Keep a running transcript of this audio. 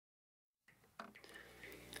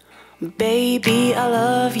Baby, I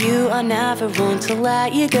love you, I never want to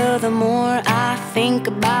let you go. The more I think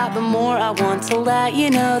about, the more I want to let you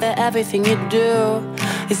know that everything you do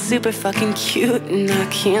is super fucking cute and I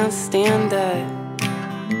can't stand it.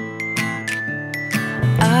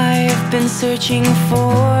 I've been searching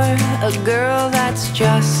for a girl that's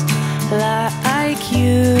just like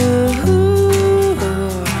you,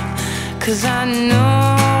 'cause I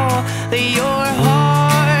know that your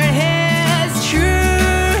heart is true.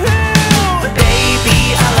 Baby,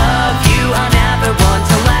 I love you, I never want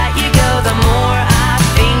to let you go. The more I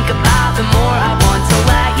think about, the more I want to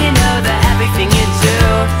let you know that everything you do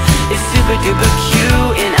is super duper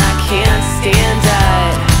cute and I can't stand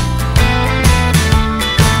it.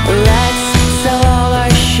 Let's sell all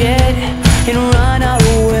our shit and run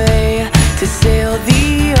away to sail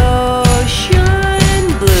the ocean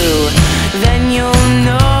blue. Then you'll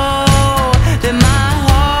know that my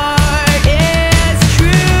heart is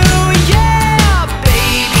true. Yeah,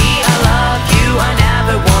 baby, I love you, I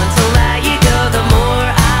never want to let you go. The more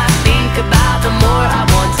I think about, the more I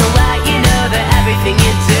want to let you know that everything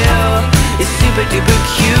you do is super duper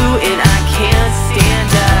cute and I can't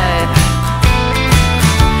stand it.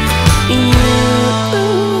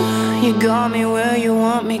 You got me where you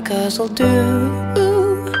want me, 'cause I'll do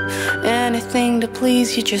anything to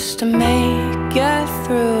please you just to make it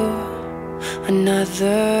through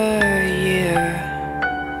another year.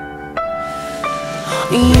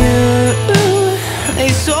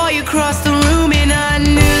 They saw you cross the room and I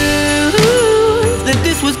knew that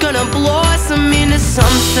this was gonna blossom into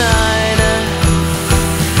something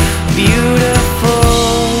beautiful.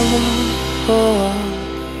 Oh,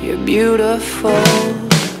 you're beautiful.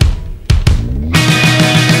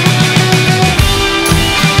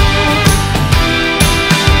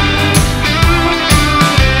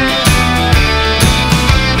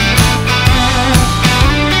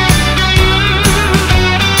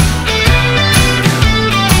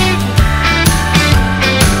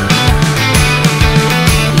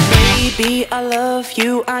 I love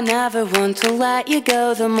you, I never want to let you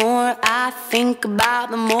go. The more I think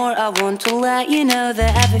about, the more I want to let you know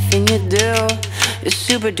that everything you do is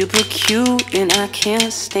super duper cute and I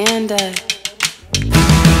can't stand it.